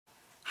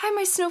Hi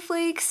my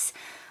snowflakes!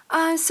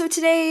 So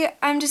today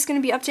I'm just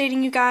going to be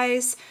updating you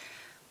guys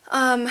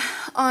on,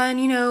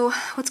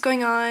 what's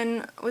going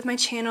on with my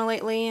channel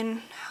lately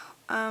and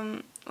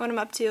what I'm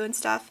up to and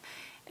stuff.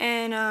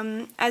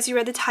 And as you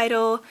read the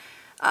title,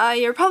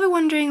 you're probably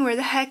wondering where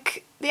the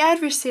heck the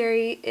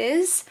Adversary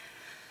is.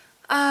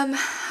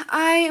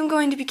 I am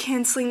going to be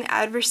canceling the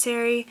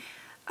Adversary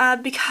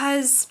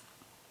because,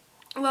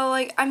 well,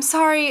 like, I'm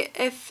sorry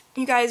if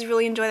you guys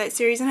really enjoy that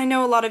series, and I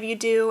know a lot of you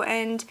do,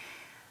 and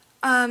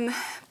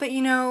but you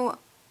know,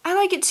 I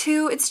like it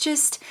too. It's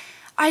just,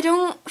 I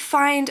don't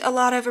find a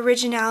lot of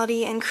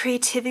originality and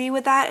creativity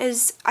with that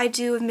as I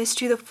do with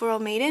Mystery of the Floral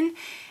Maiden.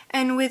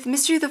 And with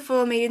Mystery of the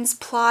Floral Maiden's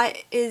plot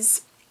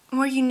is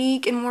more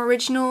unique and more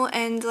original,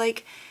 and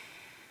like,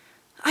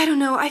 I don't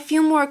know, I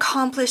feel more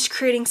accomplished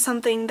creating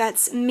something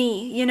that's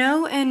me, you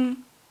know? And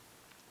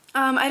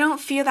I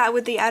don't feel that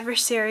with the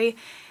Adversary.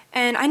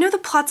 And I know the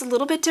plot's a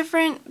little bit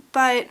different,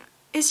 but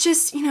it's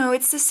just, you know,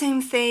 it's the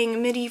same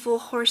thing, medieval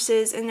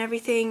horses and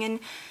everything,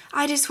 and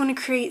I just want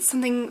to create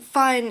something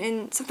fun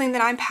and something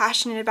that I'm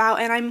passionate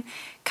about, and I'm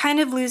kind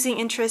of losing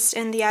interest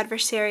in the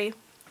Adversary.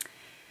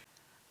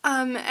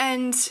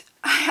 And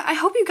I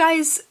hope you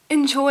guys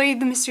enjoyed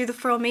the Mystery of the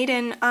Floral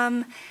Maiden.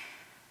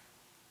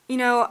 You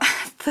know,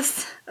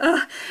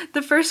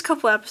 the first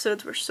couple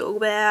episodes were so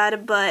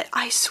bad, but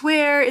I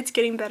swear it's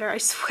getting better, I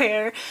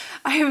swear.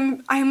 I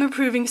am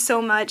improving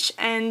so much,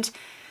 and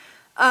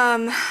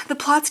the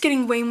plot's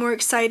getting way more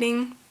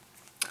exciting.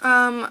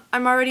 I'm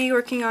already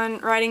working on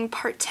writing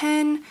part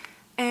 10,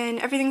 and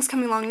everything's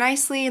coming along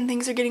nicely, and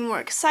things are getting more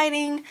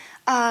exciting.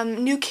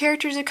 New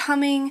characters are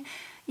coming,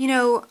 you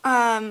know,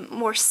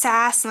 more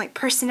sass and like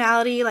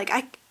personality. Like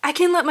I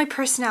can let my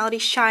personality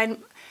shine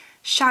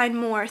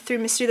more through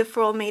Mystery of the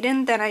Floral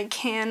Maiden than I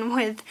can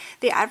with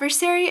the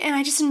Adversary, and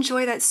I just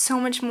enjoy that so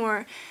much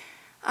more.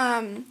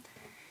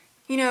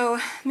 You know,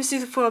 Mystery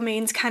of the Floral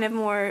Maiden's kind of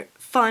more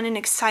fun and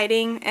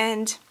exciting,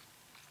 and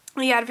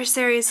the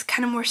Adversary is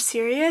kind of more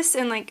serious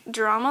and like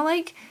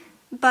drama-like,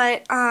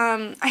 but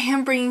I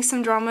am bringing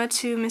some drama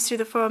to Mystery of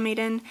the Floral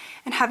Maiden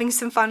and having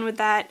some fun with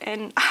that,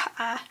 and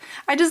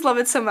I just love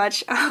it so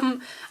much. I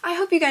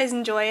hope you guys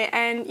enjoy it,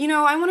 and you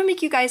know, I want to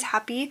make you guys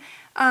happy,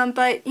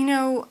 but you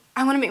know,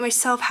 I want to make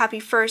myself happy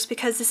first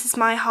because this is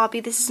my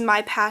hobby, this is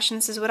my passion,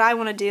 this is what I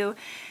want to do,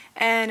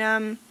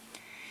 and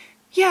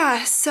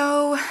yeah,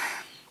 so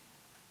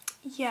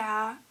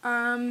yeah,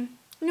 no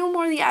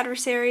more the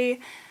Adversary.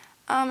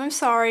 I'm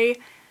sorry.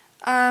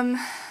 But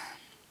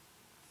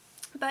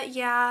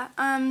yeah,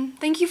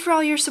 thank you for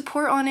all your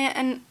support on it,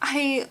 and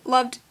I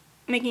loved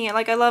making it.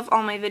 Like, I love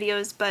all my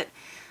videos, but,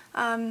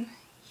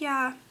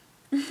 yeah.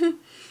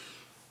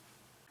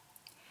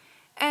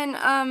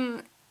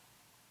 And,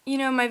 you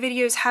know, my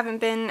videos haven't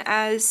been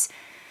as,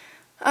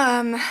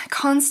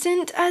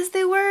 constant as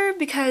they were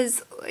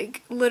because,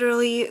 like,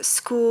 literally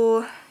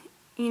school,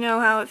 you know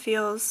how it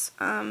feels.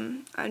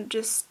 I'm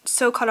just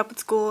so caught up with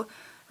school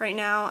right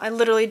now. I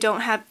literally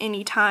don't have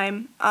any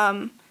time.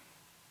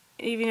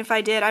 Even if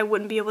I did, I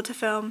wouldn't be able to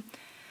film.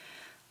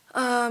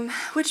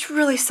 Which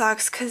really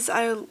sucks because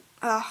I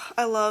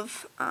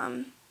love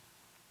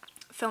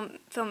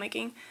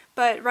filmmaking.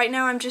 But right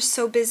now I'm just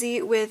so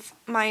busy with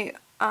my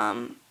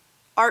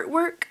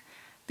artwork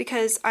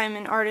because I'm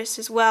an artist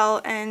as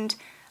well, and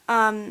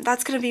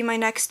that's going to be my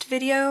next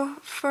video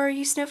for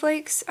you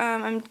snowflakes.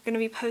 I'm going to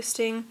be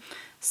posting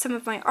some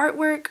of my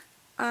artwork,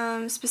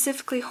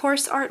 specifically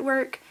horse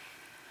artwork,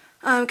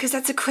 because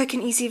that's a quick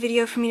and easy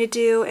video for me to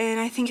do, and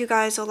I think you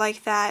guys will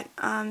like that.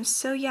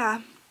 So yeah.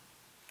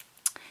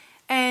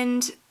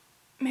 And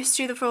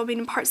Mystery of the Floral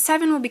Maiden Part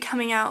 7 will be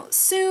coming out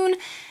soon,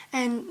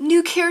 and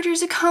new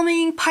characters are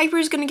coming.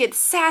 Piper's gonna get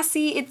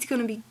sassy, it's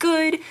gonna be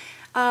good.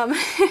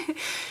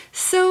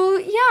 So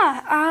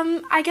yeah,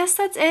 I guess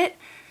that's it.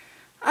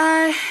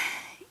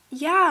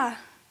 Yeah.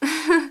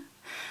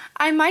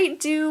 I might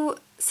do,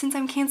 since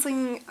I'm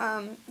canceling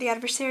the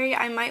Adversary,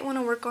 I might want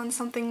to work on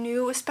something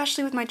new,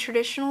 especially with my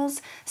traditionals.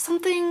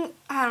 Something,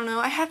 I don't know,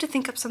 I have to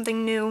think up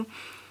something new.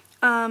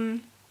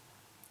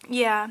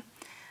 Yeah.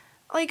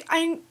 Like,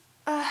 I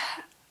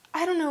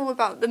don't know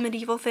about the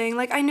medieval thing.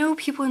 Like, I know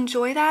people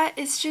enjoy that.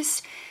 It's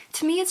just,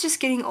 to me, it's just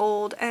getting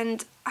old,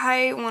 and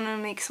I want to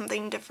make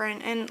something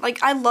different. And,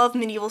 like, I love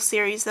medieval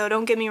series, though,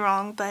 don't get me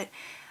wrong, but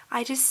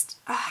I just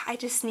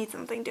need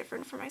something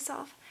different for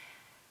myself.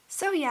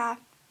 So, yeah.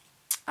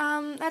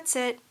 That's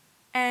it.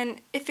 And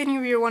if any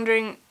of you are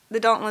wondering, the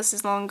Dauntless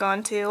is long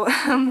gone too.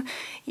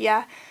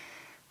 Yeah.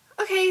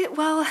 Okay,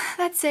 well,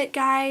 that's it,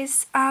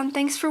 guys.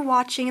 Thanks for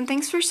watching, and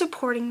thanks for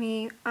supporting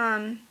me.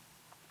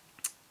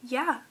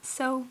 Yeah,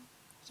 so,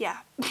 yeah.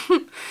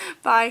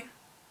 Bye.